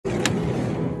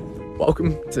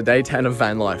Welcome to day 10 of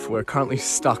van life. We're currently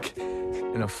stuck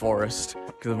in a forest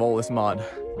because of all this mud,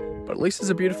 but at least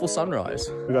there's a beautiful sunrise.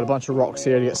 We've got a bunch of rocks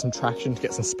here to get some traction, to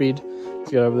get some speed, to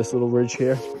get over this little ridge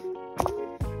here.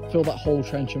 Fill that whole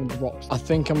trench in with the rocks. I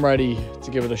think I'm ready to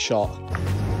give it a shot.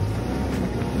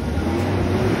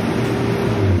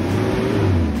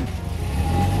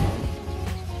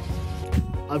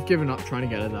 I've given up trying to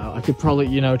get it out. I could probably,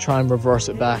 try and reverse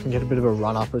it back and get a bit of a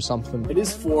run up or something. It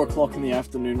is 4 o'clock in the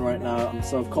afternoon right now,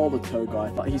 so I've called a tow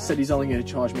guy. But he said he's only going to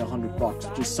charge me $100,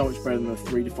 which is so much better than the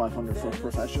 $300 to $500 for a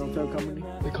professional tow company.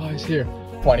 The guy's here.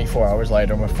 24 hours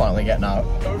later, and we're finally getting out.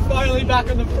 We're finally back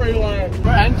on the freeway.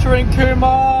 We're entering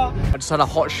Cooma. I just had a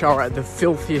hot shower at the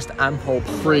filthiest Ampol.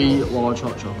 3 large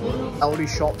hot chocolate. Aldi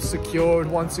shop secured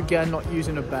once again, not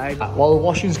using a bag. While the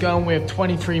washing's going, we have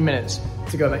 23 minutes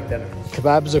to go make dinner.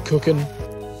 Kebabs are cooking.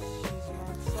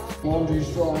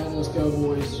 Laundry's drying, let's go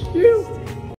boys.